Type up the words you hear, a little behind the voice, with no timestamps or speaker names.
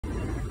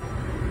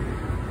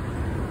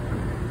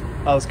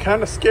I was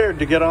kind of scared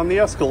to get on the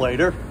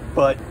escalator,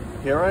 but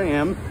here I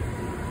am.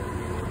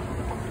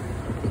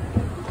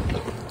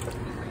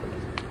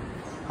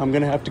 I'm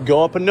gonna have to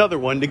go up another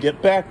one to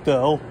get back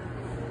though.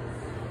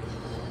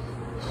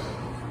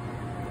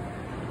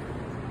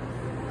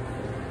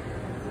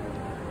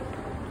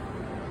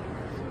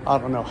 I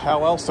don't know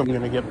how else I'm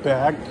gonna get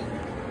back.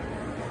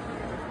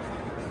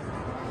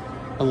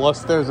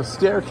 Unless there's a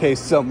staircase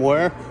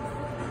somewhere.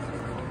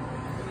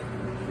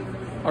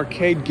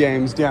 Arcade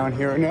games down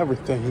here and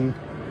everything.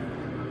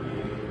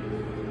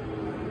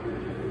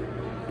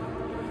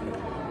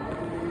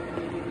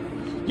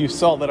 You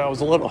saw that I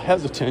was a little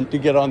hesitant to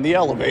get on the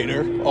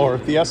elevator or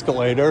the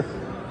escalator.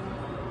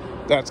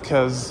 That's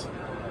because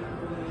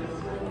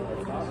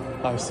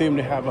I seem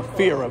to have a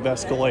fear of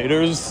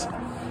escalators.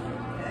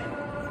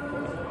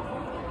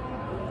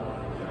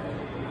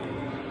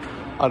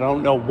 I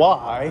don't know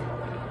why,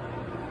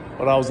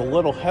 but I was a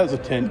little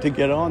hesitant to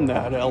get on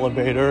that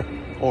elevator,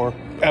 or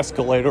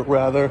escalator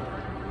rather.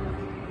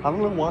 I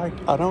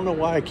don't know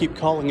why I keep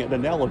calling it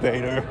an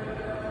elevator.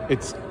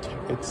 It's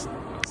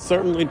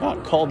certainly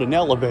not called an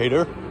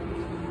elevator.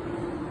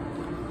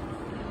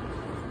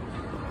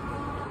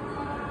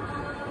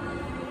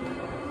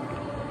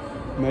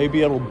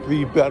 Maybe it'll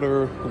be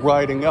better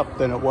riding up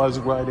than it was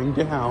riding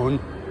down.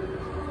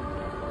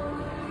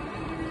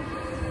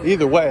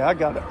 Either way, I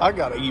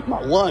gotta eat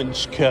my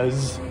lunch,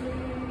 cause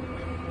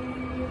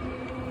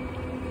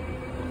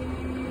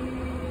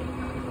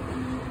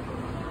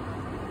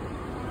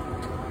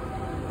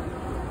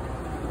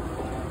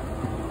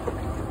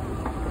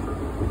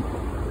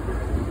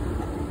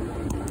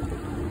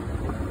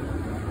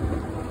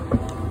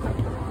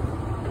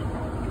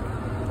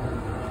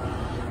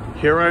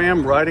here I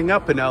am riding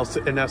up an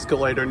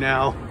escalator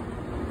now.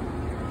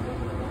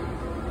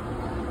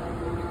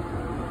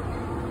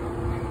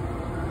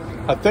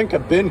 I think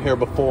I've been here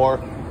before.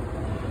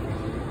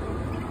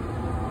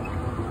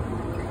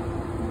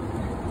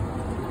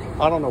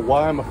 I don't know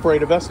why I'm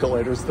afraid of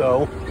escalators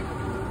though.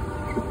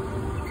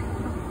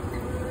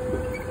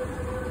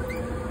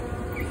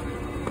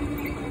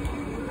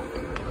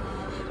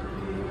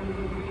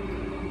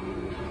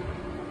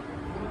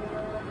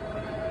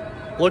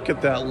 Look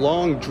at that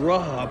long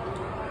drop.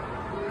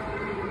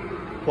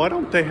 Why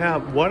don't they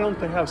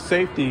have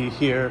safety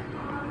here?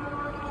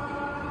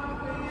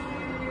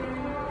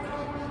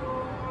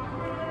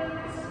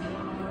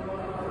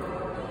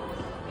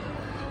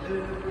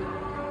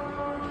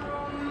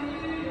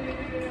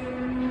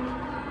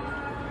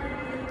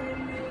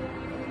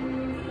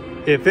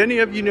 If any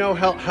of you know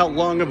how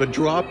long of a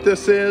drop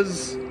this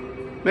is,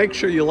 make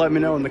sure you let me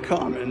know in the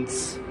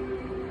comments.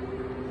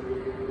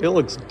 It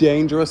looks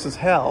dangerous as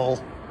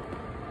hell.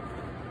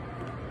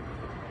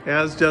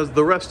 As does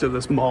the rest of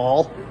this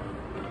mall.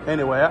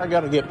 Anyway, I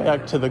gotta get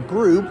back to the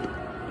group,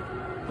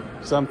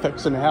 so I'm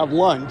fixing to have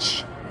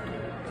lunch.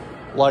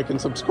 Like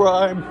and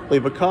subscribe,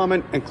 leave a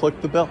comment, and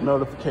click the bell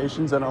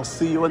notifications, and I'll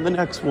see you in the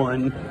next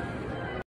one.